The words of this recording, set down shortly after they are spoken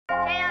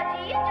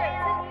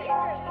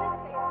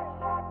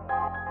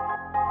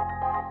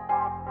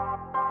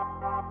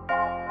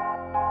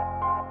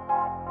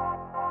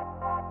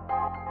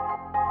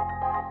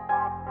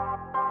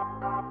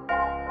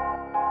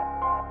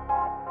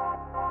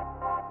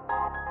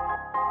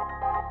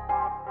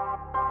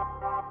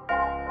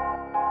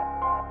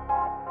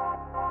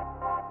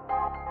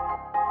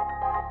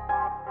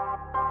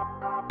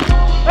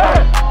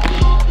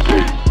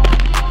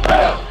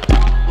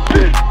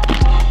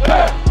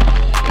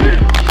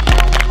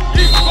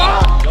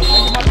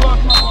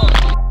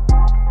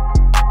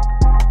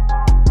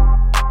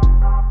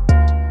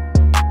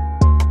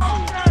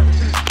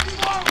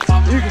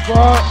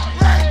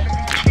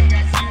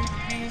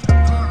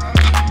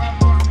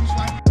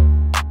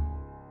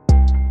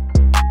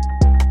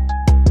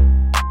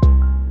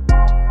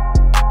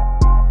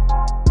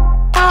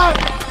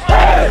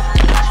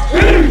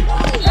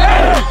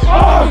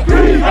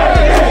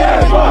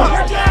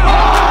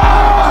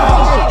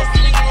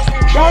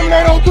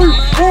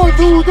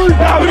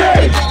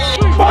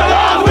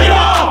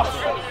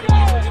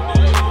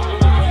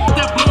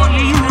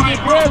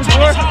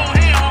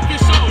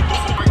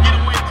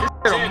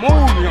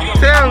I'm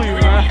telling you,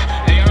 man.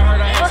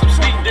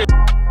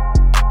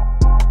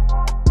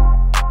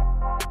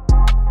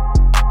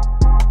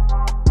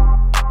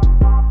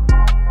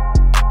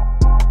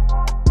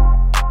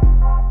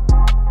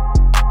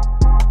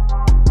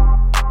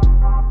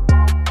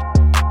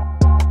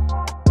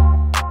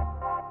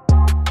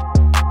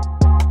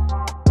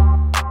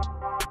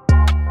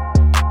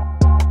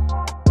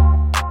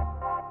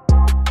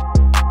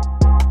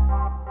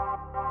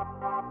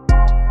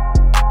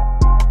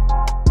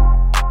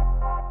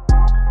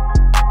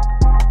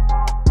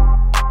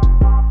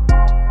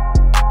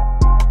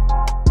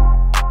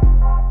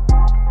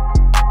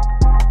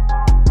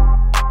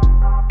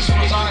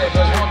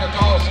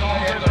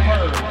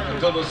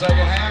 Until the second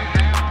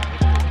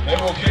half, they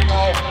will kick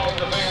off with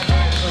the band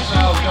the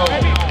South goal.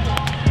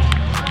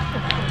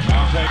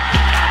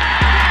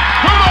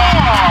 Come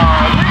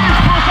on! Leads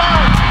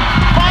Forsyth!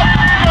 Fight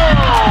go!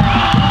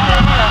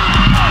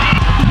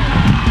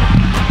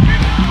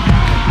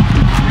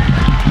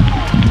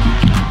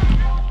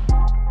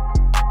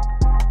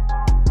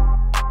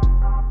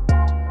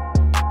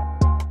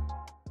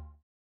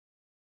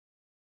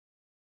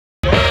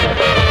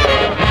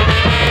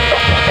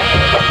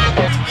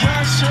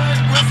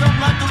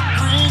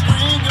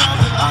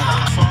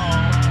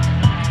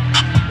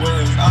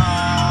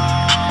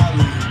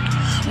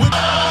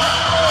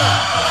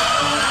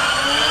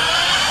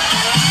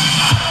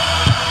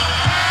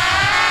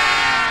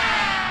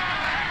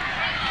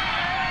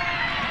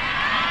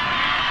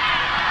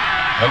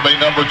 That'll be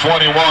number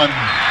 21,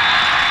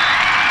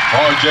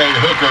 R.J.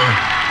 Hooker.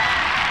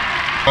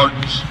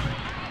 Gardens.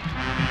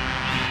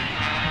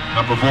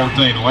 Number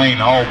 14,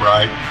 Lane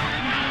Albright.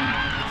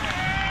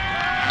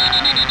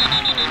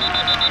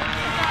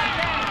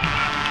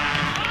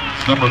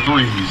 It's number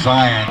 3,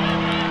 Zion.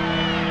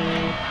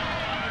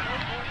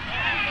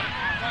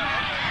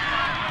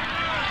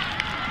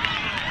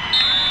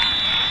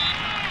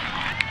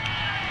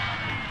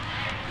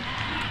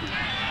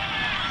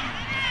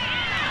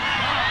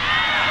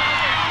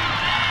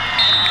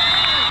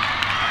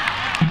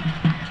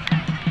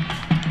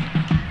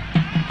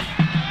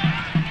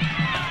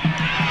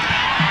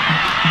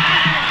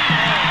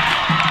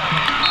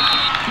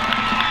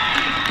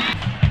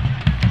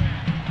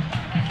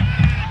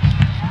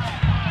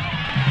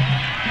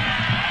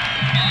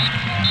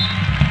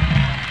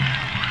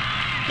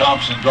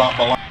 Thompson dropped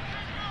the line.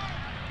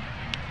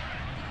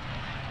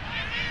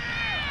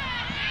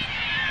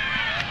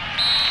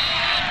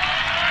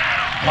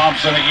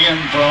 Thompson again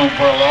thrown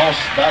for a loss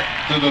back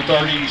to the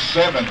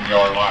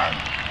 37-yard line.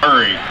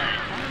 Murray.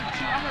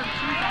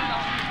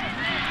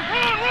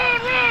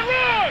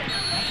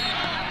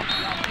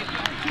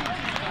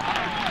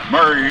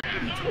 Murray.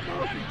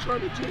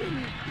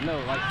 No,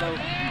 like so,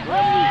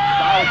 whatever we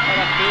style try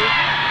to do,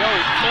 go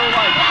till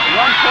like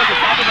run towards the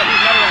top of it,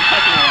 he's never gonna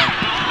touch anyone.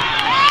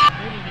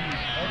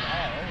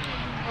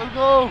 Let's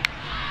go!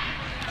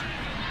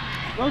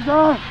 Goes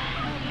on!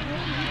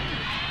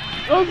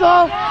 Goes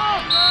on!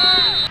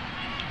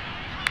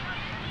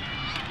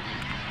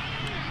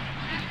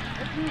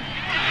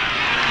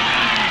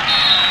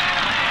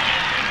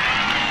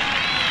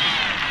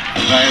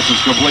 Pass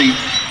is complete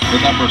to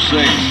number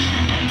 6,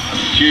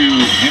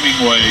 Hugh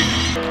Hemingway.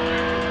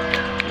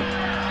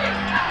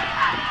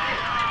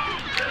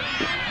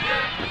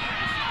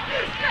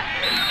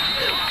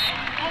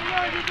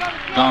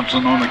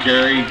 Thompson on the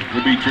carry,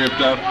 will be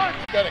tripped up.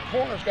 Got it,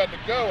 corner's got to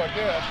go, I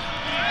guess.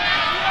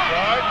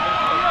 Right?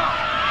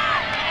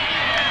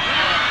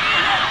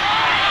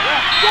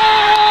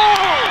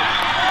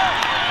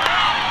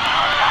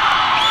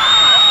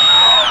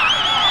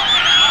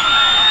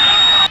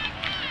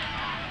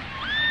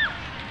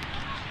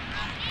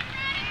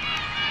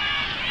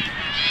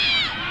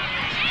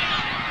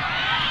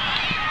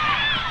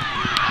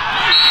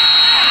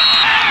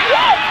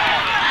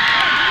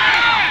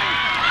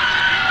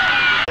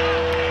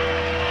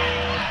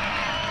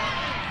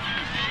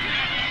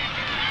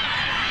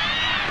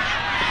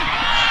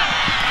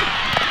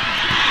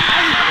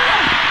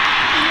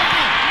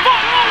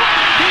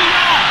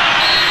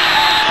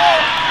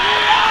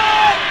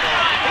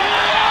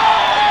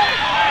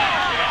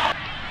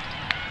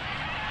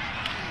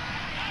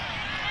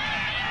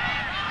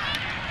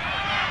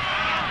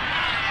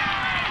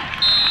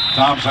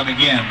 Thompson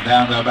again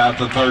down to about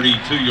the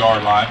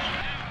 32-yard line.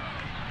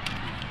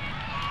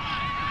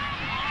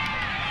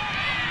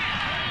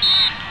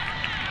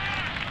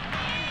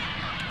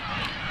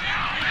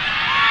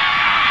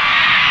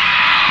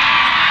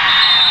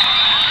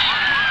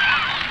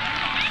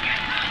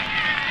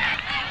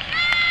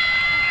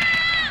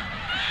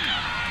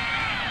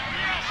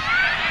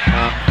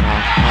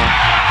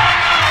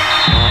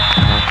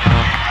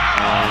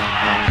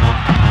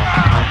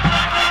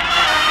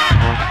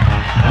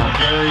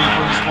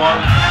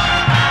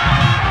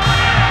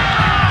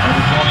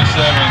 Number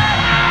 27,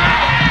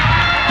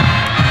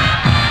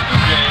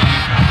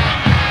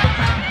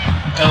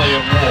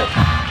 Elliott Wolf.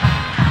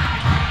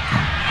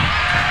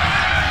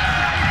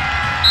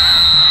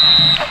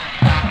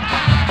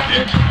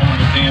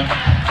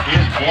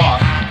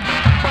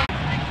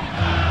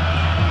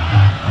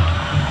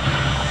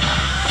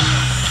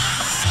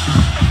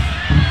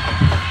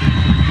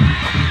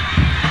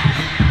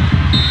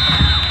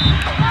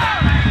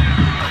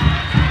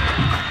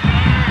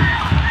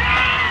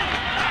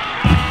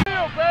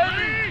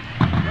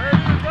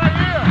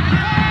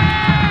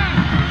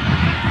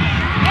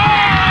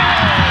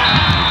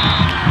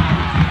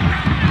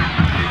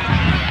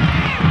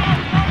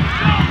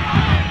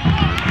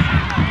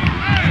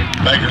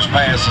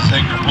 pass is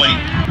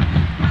incomplete.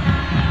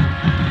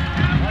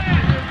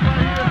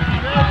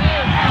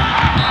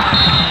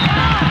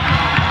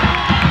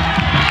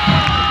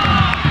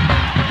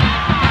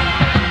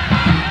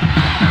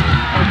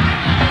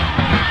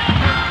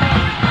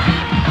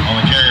 On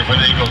the carry for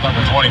the Eagles,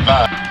 number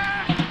 25.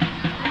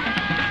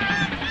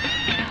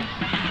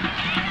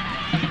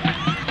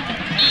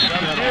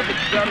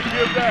 Gotta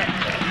give that.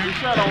 You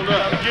shot on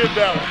that. Gotta give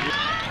that one.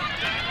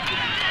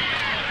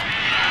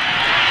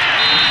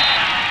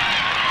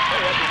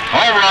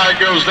 All right,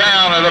 goes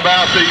down at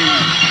about the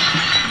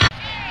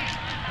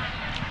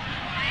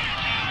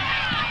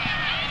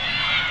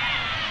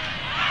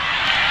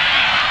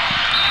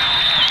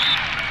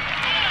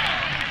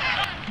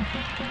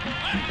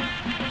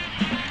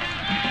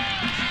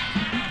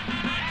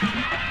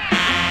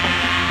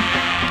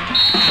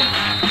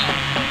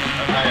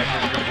pass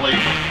is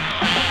complete.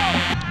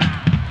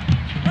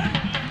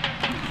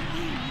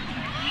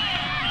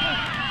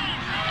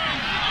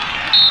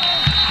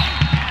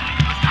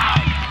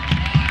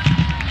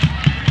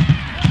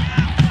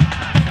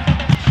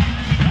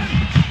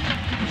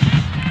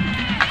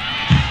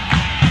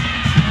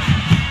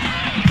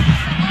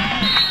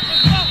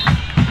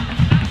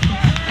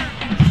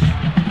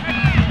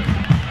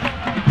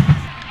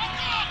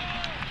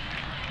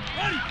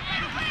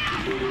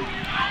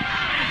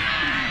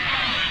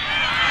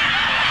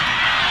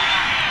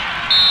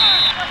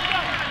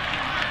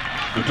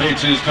 The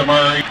pitch is to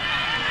Murray.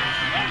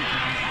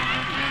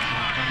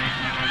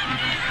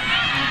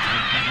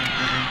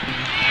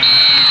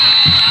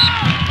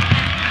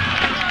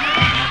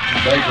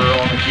 Baker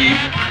on the keep.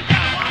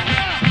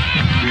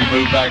 We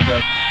move back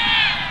up.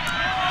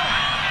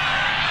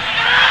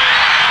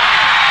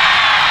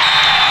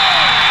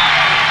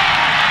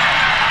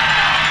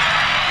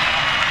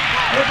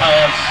 The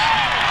pass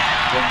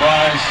from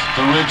Bryce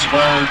to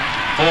Richburg,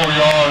 4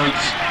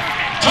 yards.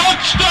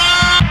 Touchdown!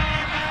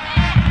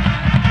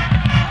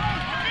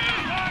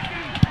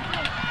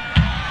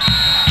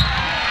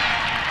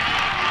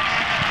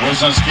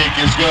 Wilson's kick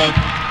is good.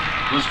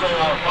 The score,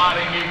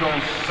 Fighting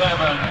Eagles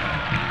 7,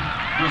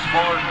 the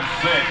Spartans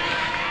 6.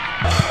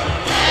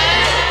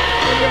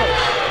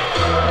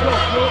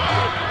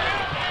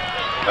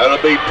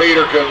 That'll be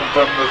Peterkin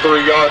from the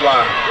 3-yard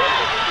line.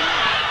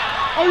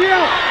 Oh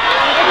yeah!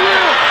 Oh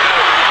yeah!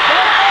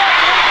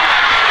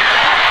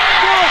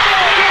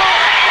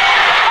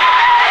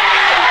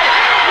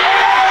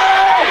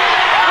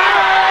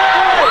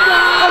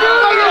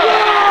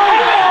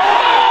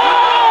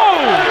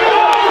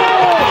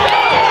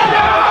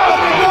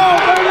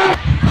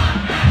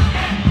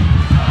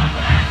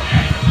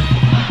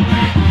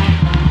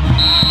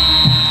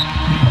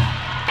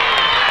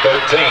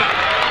 13,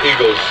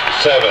 Eagles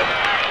 7.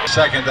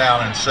 Second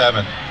down and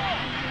 7.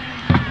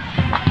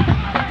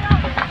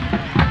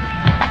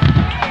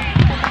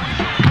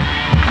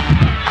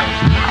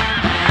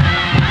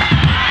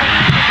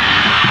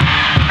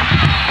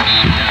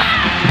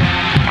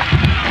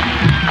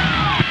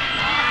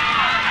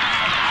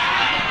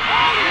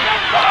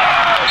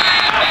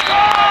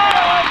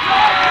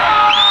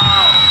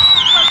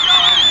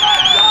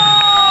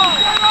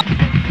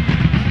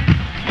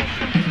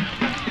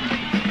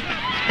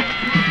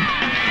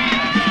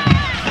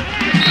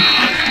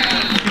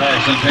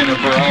 Pass intended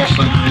for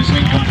Austin is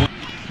incomplete.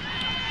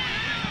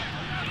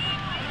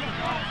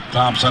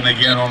 Thompson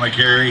again on the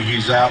carry.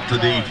 He's out to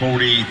the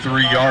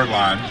 43-yard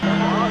line.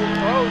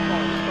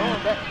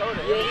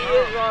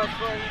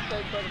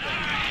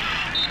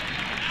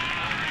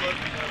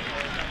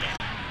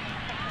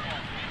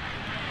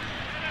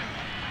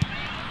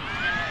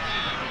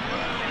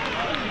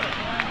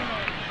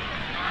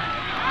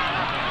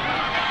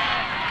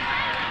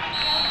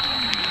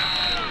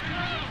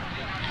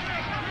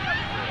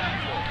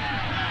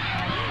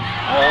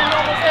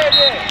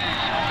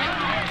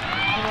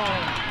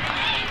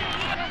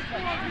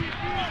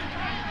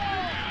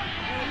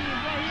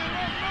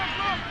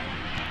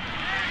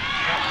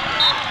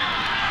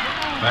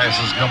 Pass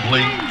is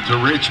complete to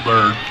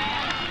Richburg.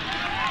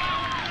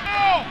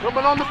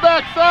 Coming on the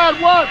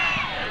backside, what?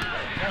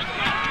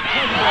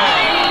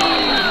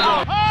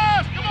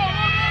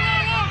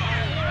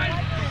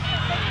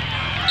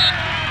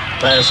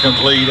 Pass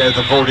complete at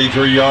the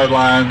 43-yard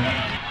line.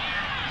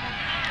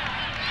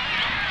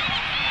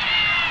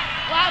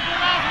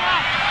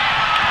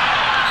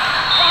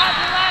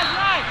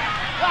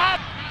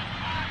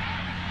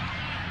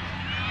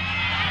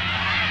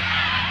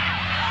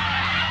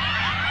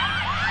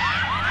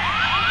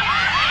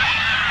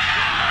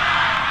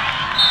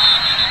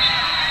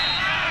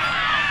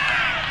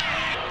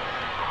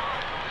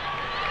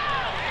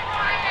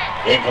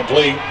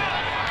 Incomplete.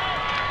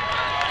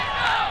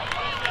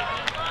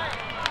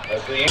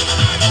 That's the end.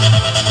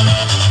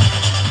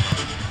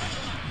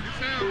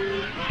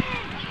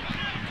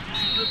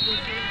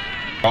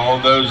 All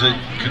of those that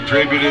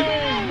contributed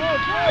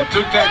and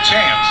took that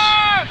chance.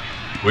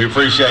 We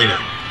appreciate it.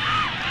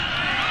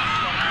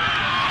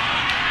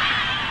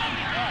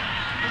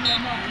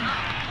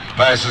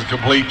 Pass is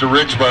complete to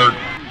Richburg.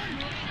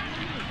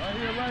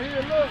 Right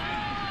here, look.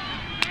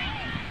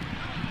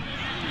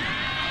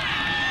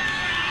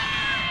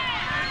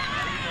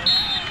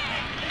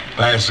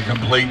 Pass is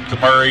complete to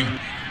Murray.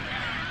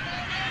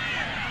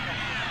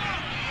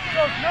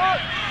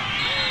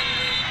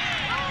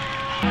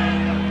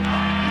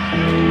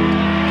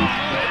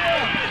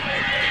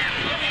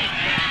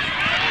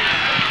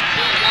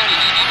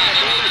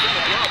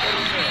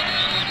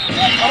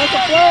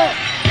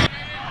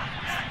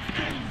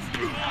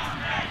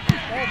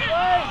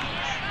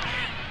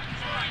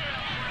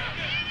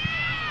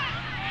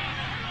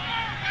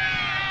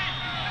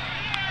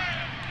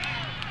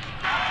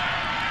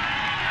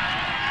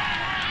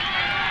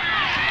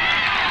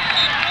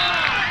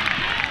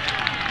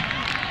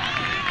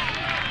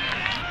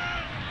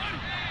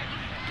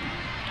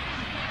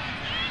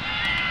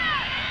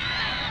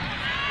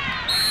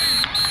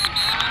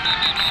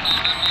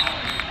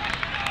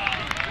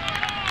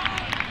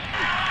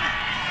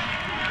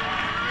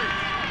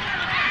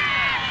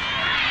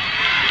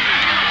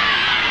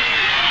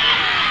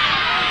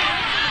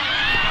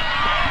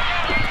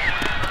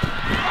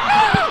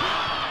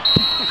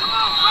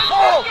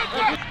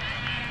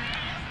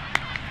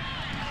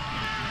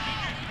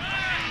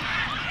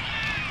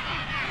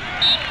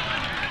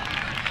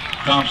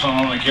 Thompson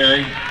on the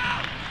carry.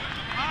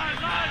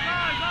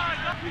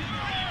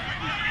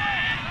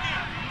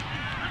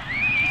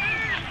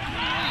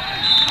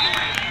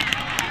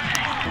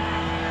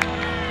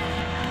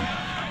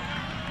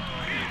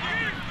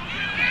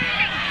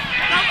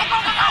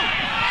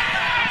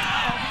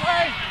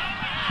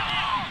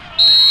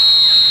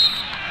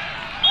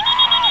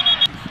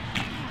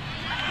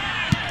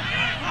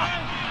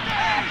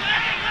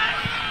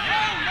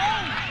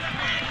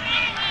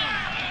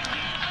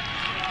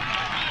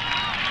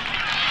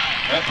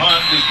 That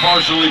punt is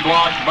partially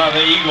blocked by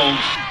the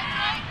Eagles.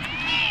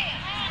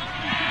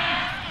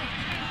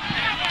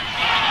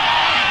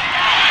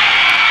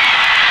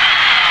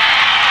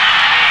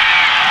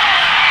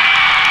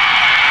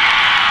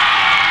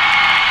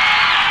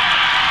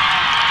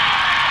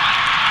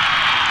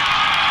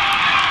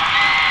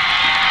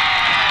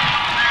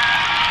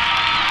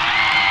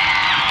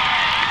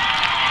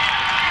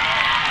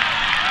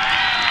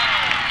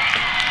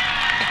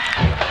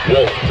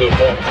 Wolf to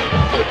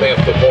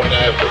advance the point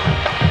after.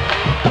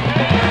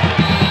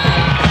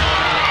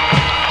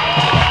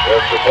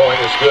 Extra point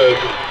is good.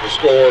 The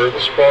score, the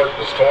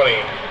Spartans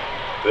 20,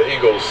 the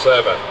Eagles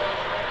 7.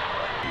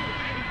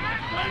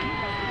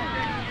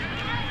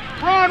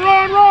 Run,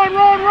 run, run,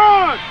 run,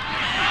 run!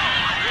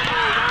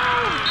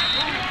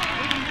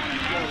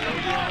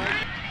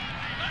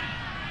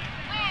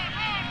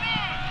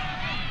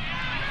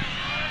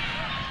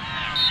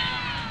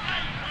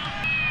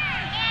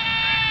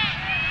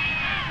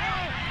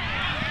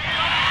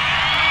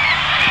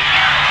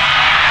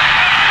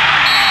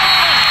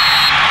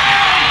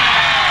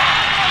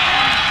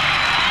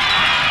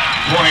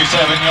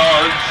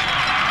 Yards.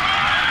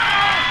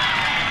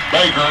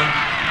 Baker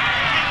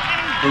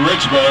to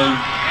Richburg.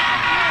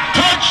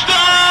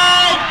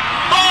 Touchdown!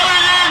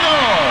 Fighting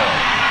Eagle!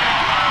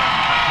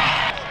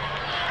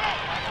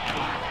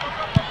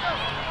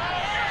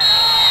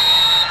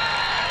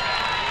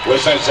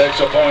 Wissant's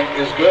extra point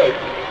is good.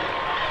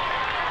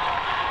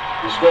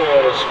 The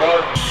score is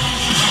Spartans.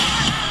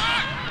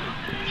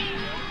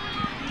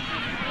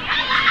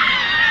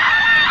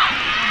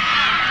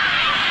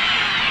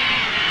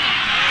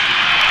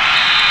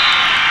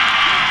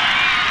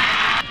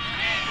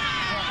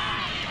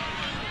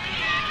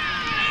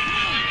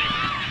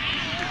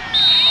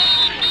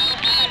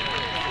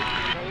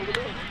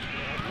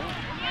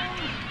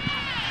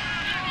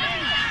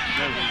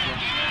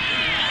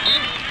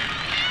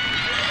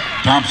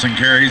 Thompson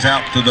carries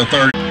out to the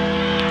 30.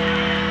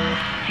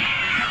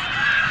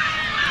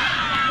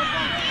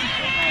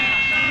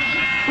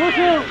 Push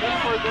him!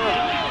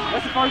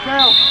 That's the first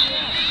down.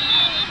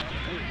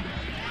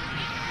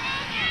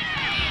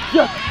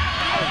 Yeah!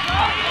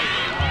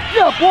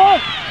 Yeah, boy!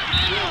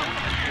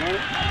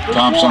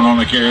 Thompson on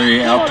the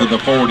carry out to the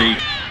 40.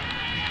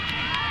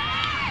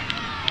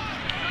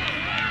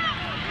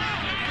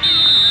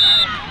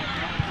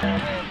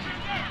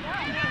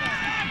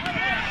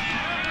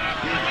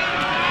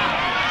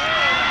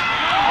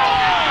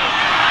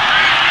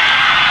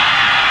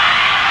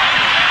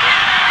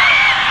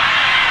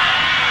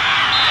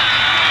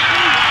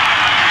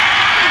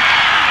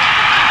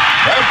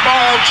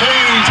 Ball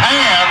changed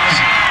hands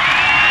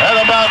at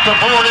about the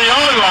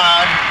 40-yard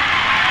line,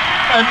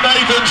 and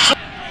Nathan.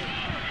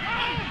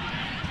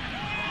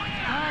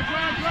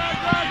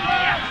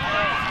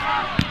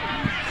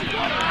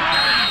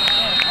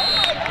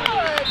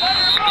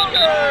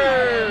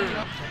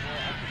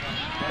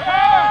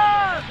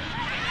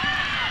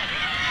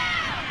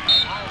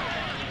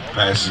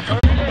 Pass is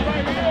complete.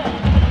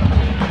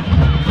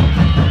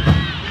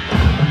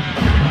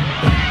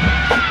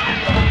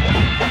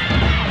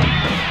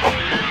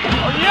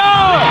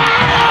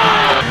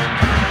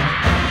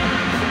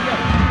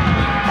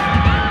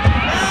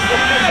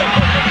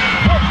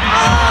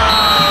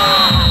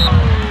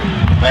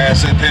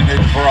 Pass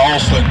intended for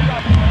Alston.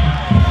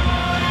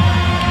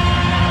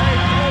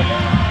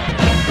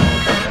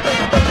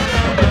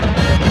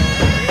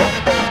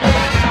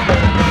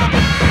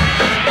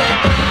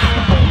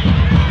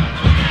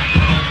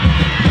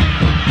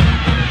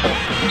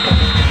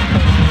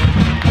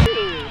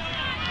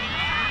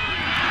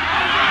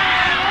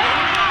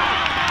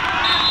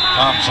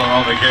 Thompson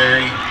on the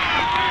carry.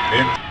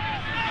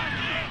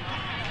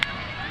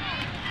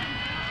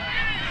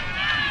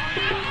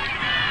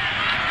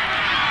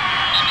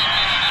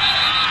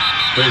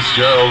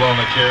 Fitzgerald on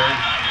the carry.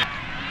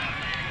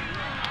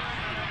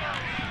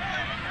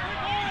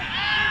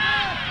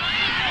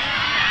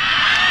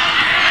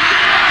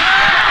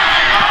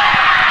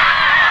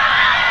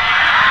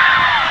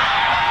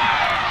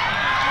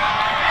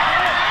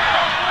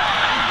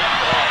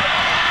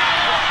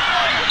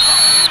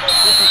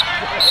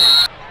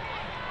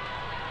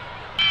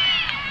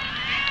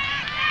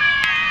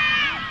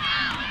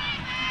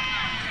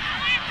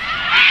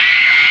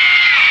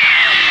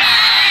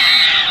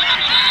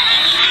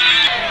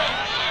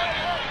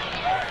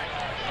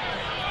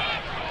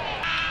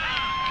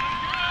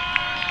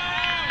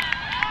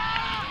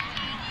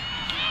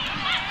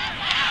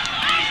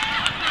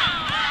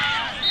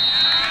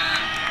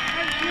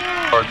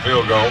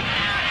 Field goal.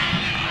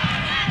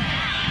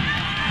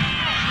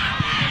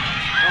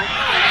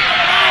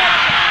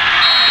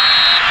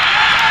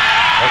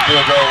 That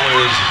field goal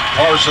is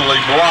partially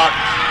blocked.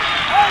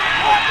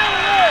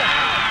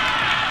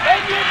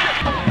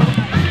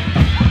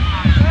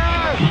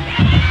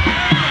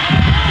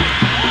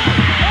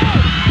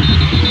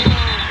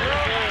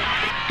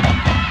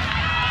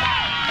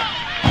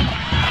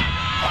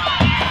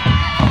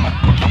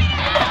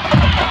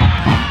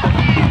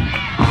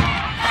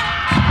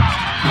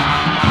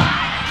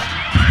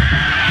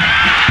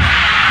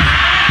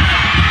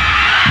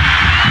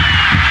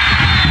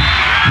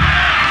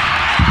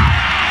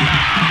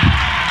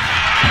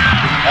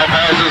 That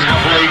pass is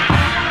complete.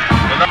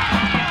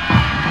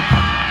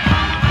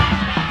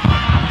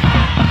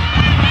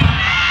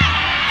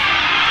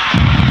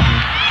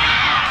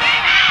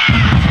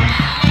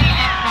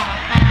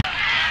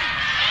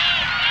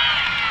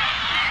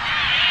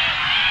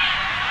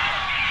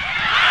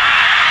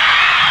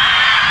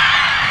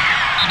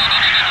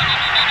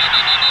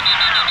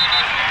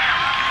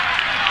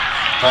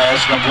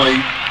 Pass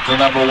complete to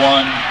number 1,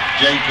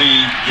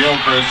 J.P.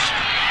 Gilchrist.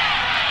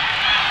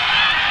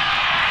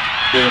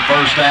 The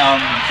first down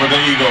for the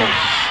Eagles.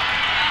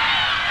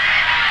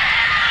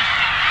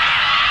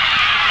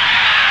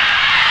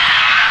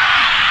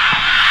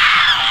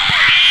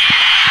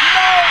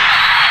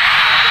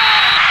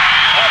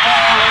 That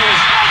ball is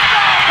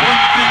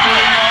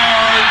 23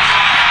 yards.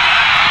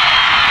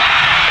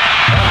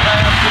 That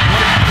pass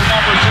complete to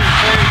number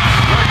 16,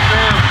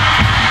 Richter.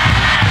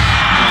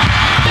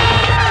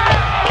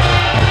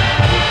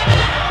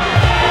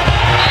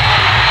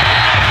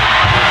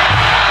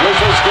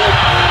 This is good.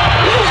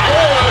 This is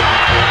good.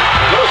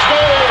 The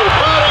score,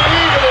 Fighting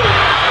Eagles.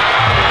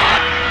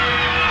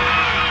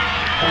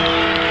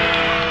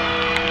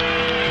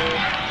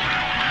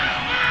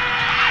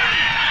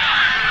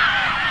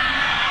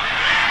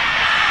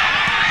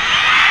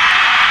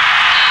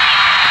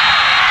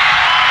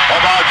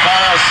 That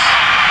pass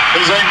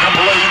is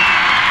incomplete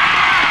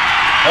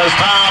as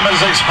time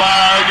has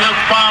expired. Your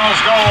final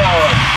score.